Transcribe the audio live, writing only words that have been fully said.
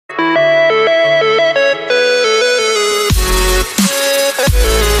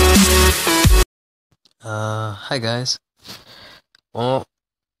Hi guys. Well,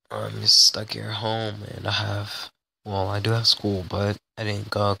 I'm just stuck here at home and I do have school, but I didn't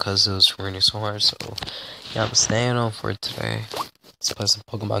go because it was raining so hard, so yeah, I'm staying home for today. Let's play some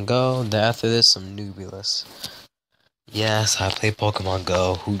Pokemon Go, then after this, some Nebulous. Yes, I play Pokemon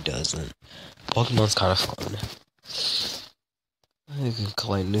Go, who doesn't? Pokemon's kind of fun. You can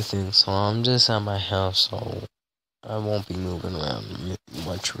collect new things, so I'm just at my house, so I won't be moving around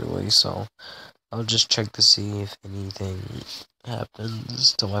much really, so I'll just check to see if anything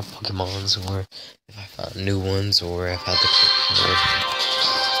happens to my Pokemons, or if I found new ones, or if I have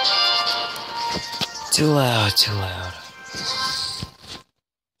to. Too loud, too loud.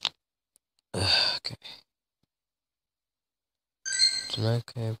 Okay.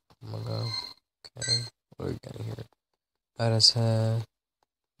 Okay, Pokemon Go. Okay, what do we got here? Rattata,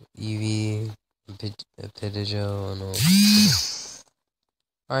 Eevee, Pidgeot, and all.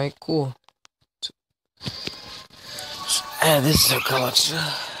 Alright, cool. This is our collection.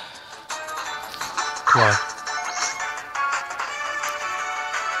 Come on.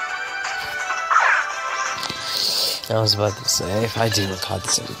 I was about to say, if I didn't caught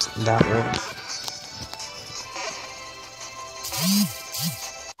this in that one.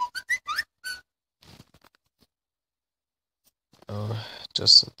 Oh,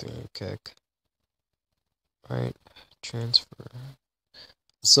 just something to kick. Alright, transfer.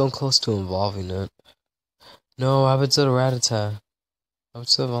 So close to involving it. No, I would to the Rattata. I would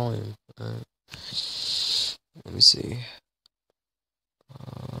to the volume. Alright. Let me see.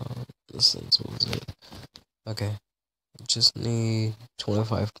 This what was it? Okay. Just need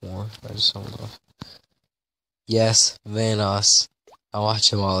 25 more. I just don't know. Yes, Vanos. I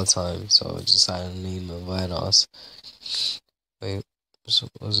watch him all the time, so I decided to name him Vanos. Wait,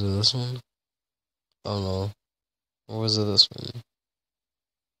 was it this one? Oh no. Or was it this one?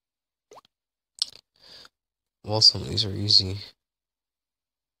 Well, some of these are easy.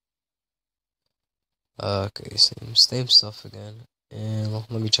 Okay, same stuff again. And let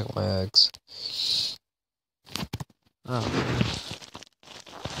me check my eggs. Oh,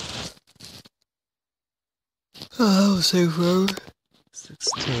 that was safe forever.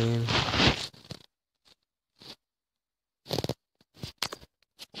 16.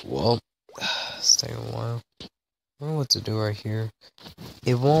 Well, it's taking a while. I don't know what to do right here.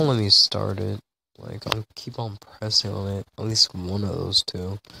 It won't let me start it. Like, I'll keep on pressing on it. At least one of those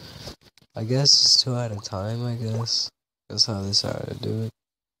two. I guess it's 2 at a time, I guess. That's how they decided to do it.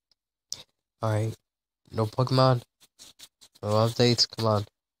 Alright. No Pokemon. No updates. Come on.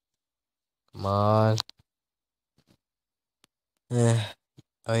 Come on.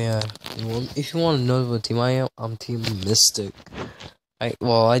 Oh yeah. If you want to know what team I am, I'm Team Mystic.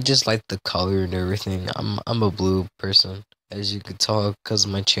 I just like the color and everything. I'm a blue person, as you could tell, because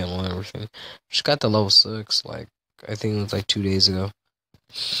of my channel and everything. Just got the level 6, like, I think it was like 2 days ago.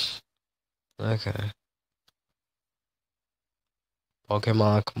 Okay.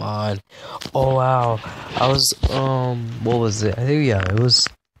 Pokemon, come on. Oh wow. What was it? I think, yeah, it was,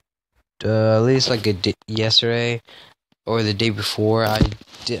 at least like yesterday, or the day before, I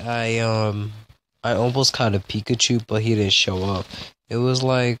almost caught a Pikachu, but he didn't show up. It was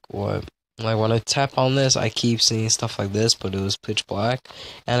like, what? Like, when I tap on this, I keep seeing stuff like this, but it was pitch black.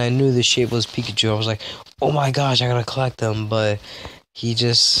 And I knew the shape was Pikachu. I was like, oh my gosh, I gotta collect them. But he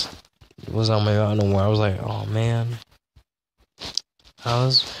just was on my out nowhere. I was like, oh man. I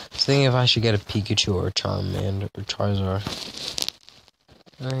was thinking if I should get a Pikachu or a Charmander or Charizard.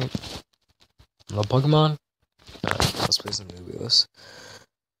 Alright. No Pokemon? Alright, let's play some Nebulous.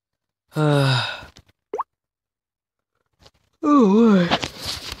 Oh,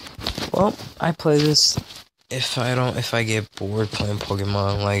 well, I play this if I get bored playing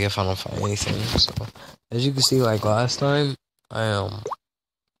Pokemon, like if I don't find anything. So, as you can see, like last time, I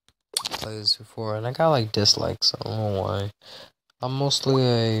played this before, and I got like dislikes. I don't know why. I'm mostly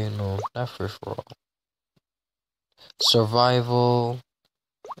a, not free for all. Survival.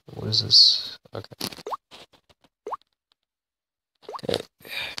 What is this? Okay. Okay.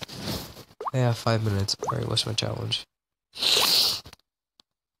 I have 5 minutes. Alright, what's my challenge?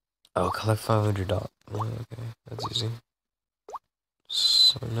 Oh, collect $500. Okay, that's easy.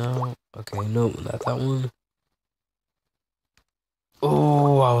 So now, okay, no, not that one.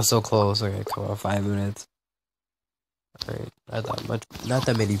 Oh, I was so close. Okay, come on, 5 minutes. Alright, not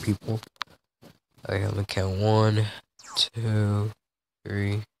that many people. Okay, I'm gonna count 1, 2,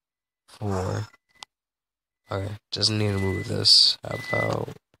 3, 4. Okay, just need to move this. How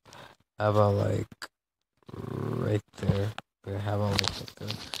about like right there? Okay, how about like right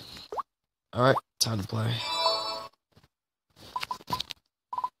there? Alright, time to play.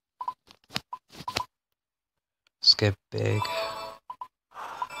 get big.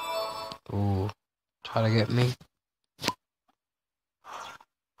 Ooh. Try to get me.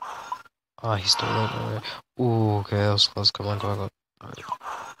 Oh, he stole it. Ooh, okay, that was close. Come on, come on, come on.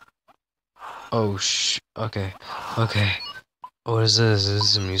 Oh, okay. Okay. What is this? Is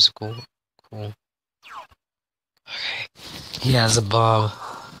this a musical? Cool. Okay. He has a bomb.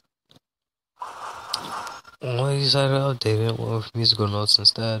 Well, he decided to update it with musical notes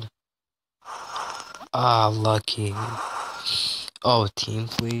instead. Ah, lucky. Oh, team,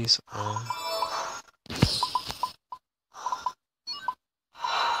 please.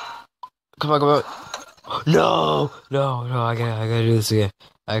 Come on, come on. No, no, no! I gotta do this again.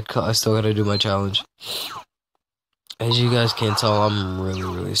 I still gotta do my challenge. As you guys can tell, I'm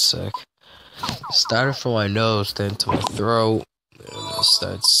really sick. Started from my nose, then to my throat, and it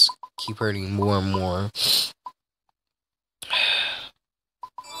starts keep hurting more and more.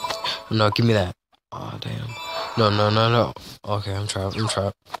 No, give me that. Oh damn! No, no, no, no. Okay, I'm trapped. I'm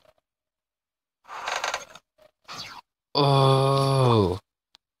trapped. Oh,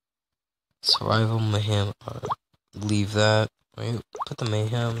 survival mayhem. Right. Leave that. Wait, put the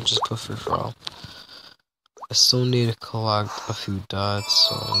mayhem. Just put free for all. I still need to collect a few dots,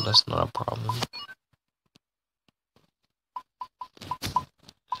 so that's not a problem.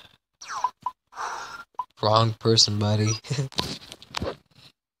 Wrong person, buddy.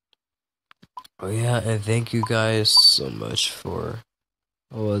 Oh yeah, and thank you guys so much for,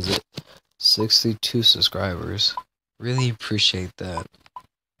 what was it, 62 subscribers. Really appreciate that.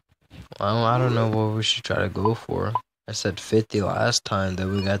 I don't know what we should try to go for. I said 50 last time,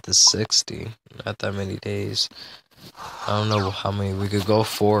 then we got to 60. Not that many days. I don't know how many we could go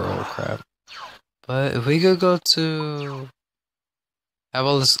for. Oh crap. But if we could go to, how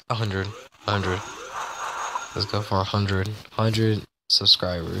about this, 100. 100. Let's go for 100. 100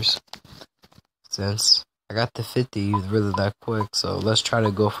 subscribers. Since I got to 50 really that quick, so let's try to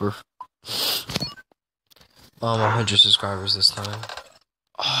go for 100 subscribers this time.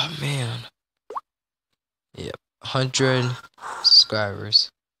 Oh man. Yep, 100 subscribers.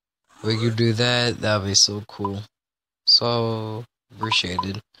 We could do that. That'd be so cool. So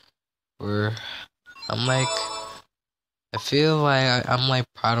appreciated. I feel like I'm like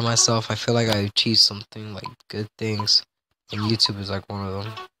proud of myself. I feel like I achieved something, like good things, and YouTube is like one of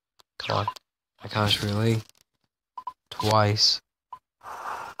them. Come on, my gosh, really? Twice.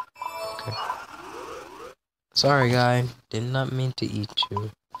 Okay. Sorry, guy. Did not mean to eat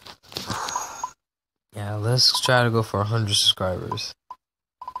you. Yeah, let's try to go for 100 subscribers.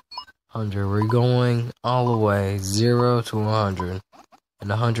 100. We're going all the way 0 to 100, and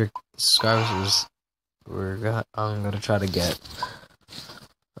 100 subscribers I'm gonna try to get.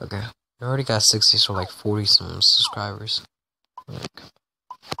 Okay, we already got 60, so like 40 some subscribers. Like,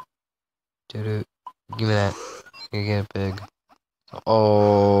 dude, give me that. You get big.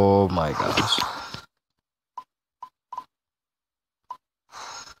 Oh my gosh.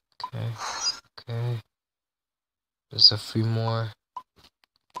 Okay. There's a few more.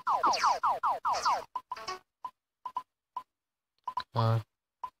 Come on.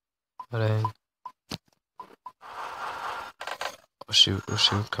 Put in. Oh shoot,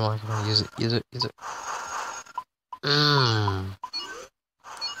 come on, use it.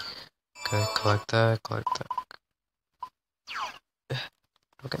 Okay, collect that.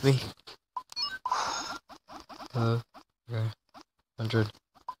 Look at me. Okay. 100.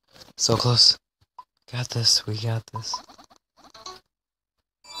 So close. Got this, we got this.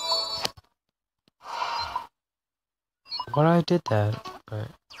 What I did that?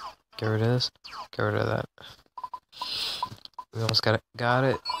 Alright. Get rid of this. Get rid of that. We almost got it. Got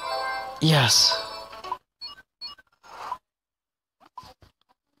it. Yes!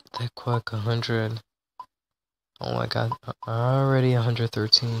 That quick, 100. Oh my god. Already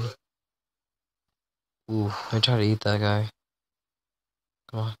 113. Ooh, I try to eat that guy.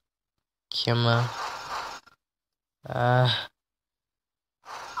 Come on. Come on.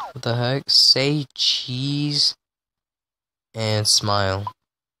 What the heck? Say cheese and smile.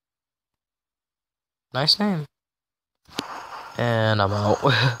 Nice name. And I'm out.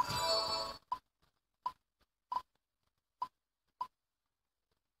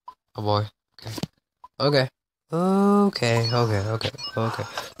 Oh boy. Okay. Okay.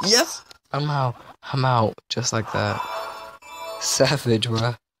 Yes! I'm out. Just like that. Savage,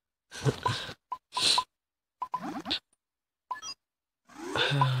 bruh.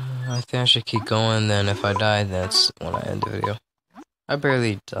 I think I should keep going, then if I die, that's when I end the video. I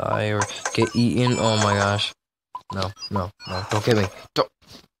barely die or get eaten. Oh my gosh. No. Don't get me. Don't.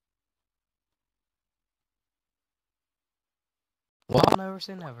 Well, I'll never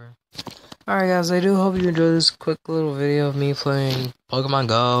say never. Alright guys, I do hope you enjoyed this quick little video of me playing Pokemon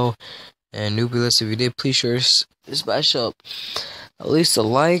Go and Nebulous. If you did, please share this bash up. At least a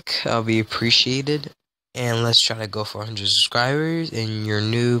like, I'll be appreciated. And let's try to go for 100 subscribers. And you're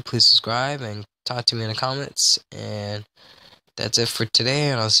new, please subscribe and talk to me in the comments. And that's it for today,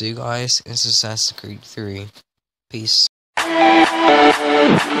 and I'll see you guys in Assassin's Creed 3. Peace.